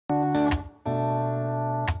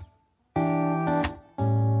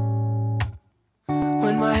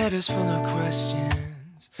my head is full of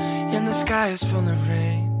questions, and the sky is full of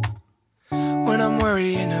rain. When I'm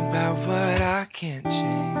worrying about what I can't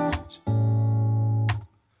change,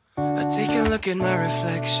 I take a look at my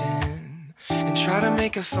reflection and try to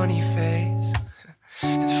make a funny face,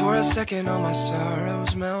 and for a second all my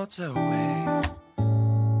sorrows melt away.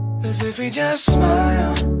 As if we just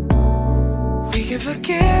smile, we can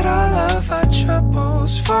forget all of our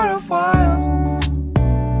troubles for a while.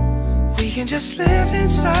 We can just live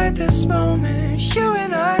inside this moment, you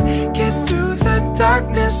and I, get through the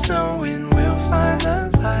darkness knowing we'll find the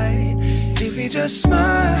light. If we just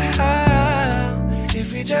smile, if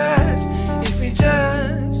we just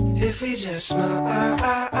smile,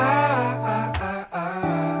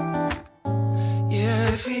 yeah,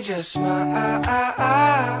 if we just smile.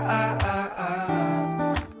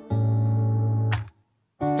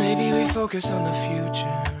 Maybe we focus on the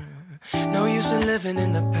future, no use in living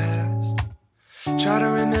in the past. Try to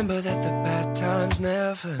remember that the bad times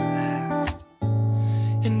never last.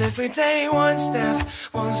 And every day one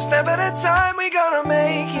step at a time, we gonna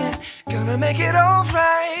make it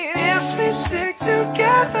alright. If we stick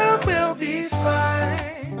together, we'll be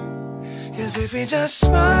fine. 'Cause if we just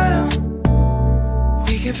smile,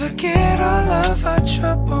 we can forget all of our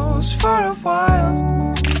troubles for a while.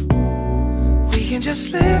 We can just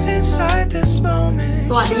live inside this moment.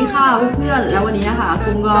 สวัสดีค่ะเพื่อนๆแล้ววันนี้นะคะ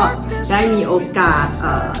กุ้งก็ได้มีโอกาส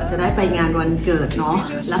จะได้ไปงานวันเกิดเนาะ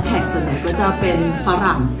และแขกส่วนใหญ่ก็จะเป็นฝ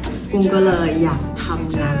รั่งกุ้งก็เลยอยากท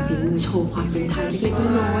ำงานฝีมือโชว์ความเป็นไทยเล็ก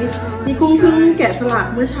ๆน้อยๆนี่กุ้งเพิ่งแกะสลัก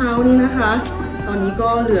เมื่อเช้านี้นะคะตอนนี้ก็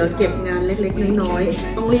เหลือเก็บงานเล็กๆน้อย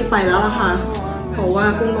ๆต้องรีบไปแล้วล่ะค่ะเพราะว่า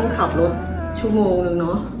กุ้งต้องขับรถชั่วโมงนึงเน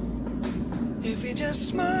าะ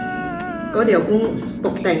ก็เดี๋ยวกุ้งต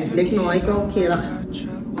กแต่งเล็กน้อยก็โอเคละ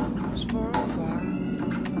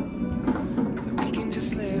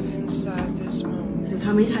ถ้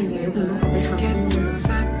าไม่ทันไงก็คงต้องไปทำ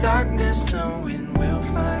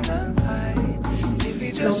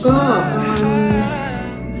แล้วก็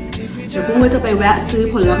เดี๋ยวกุ้งก็จะไปแวะซื้อ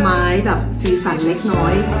ผลไม้แบบสีสันเล็กน้อ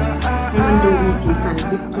ยให้มันดูมีสีสัน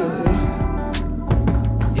กิ๊บเก๋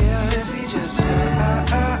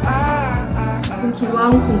คุณคิดว่า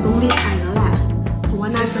คงต้องรีบไปแล้วแหละเพราะว่า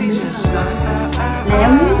น่าจะไม่ทันแล้ว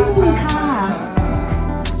นี่ค่ะ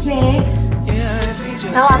เค้ก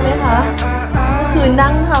น่ารักไหมคะคือนั่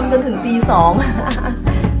งทำจนถึงตี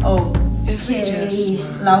 2โอเค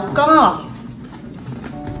แล้ว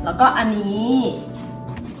ก็อันนี้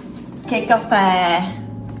เค้กกาแฟ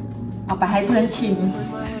เอาไปให้เพื่อนชิม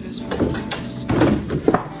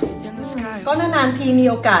ก็นานๆทีมี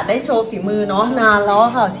โอกาสได้โชว์ฝีมือเนาะนานแล้ว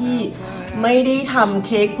ค่ะที่ไม่ได้ทำเ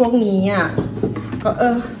ค้กพวกนี้อ่ะก็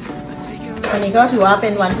วันนี้ก็ถือว่าเป็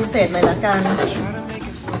นวันพิเศษเลยละกัน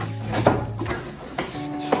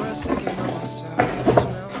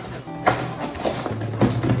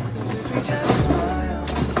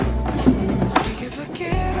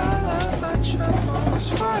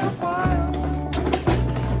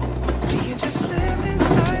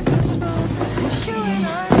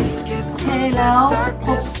แล้วพ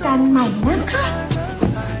บกันใหม่นะคะ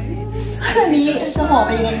ส่วนนี้จะบอกไ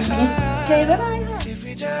ปยังไงดีโอเคบ๊ายบายค่ะ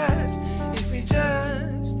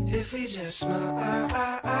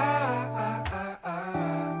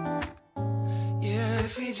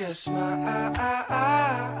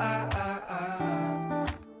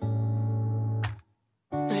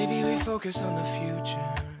Maybe we focus on the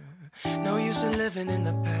future, no use in living in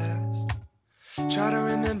the past. Try to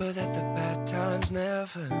remember that the bad times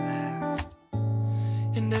never last.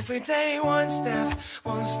 And every day one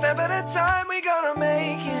step at a time, we gonna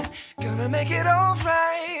make it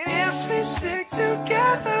alright. If we stick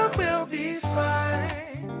together, we'll be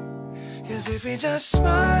fine. 'Cause if we just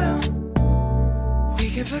smile, we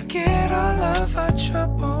can forget all of our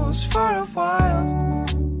troubles for a while.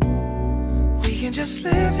 We can just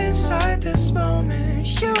live inside this moment,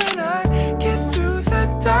 you and I, get through the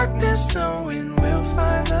darkness knowing we'll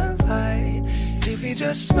find the light. If we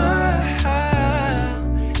just smile,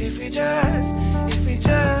 if we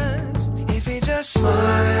just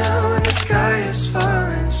smile when the sky is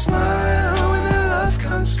falling, smile when the love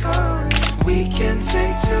comes calling. We can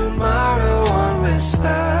take tomorrow on with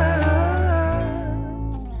style.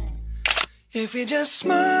 If we just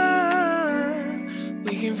smile,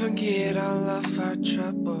 we can forget all of our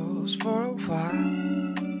troubles for a while.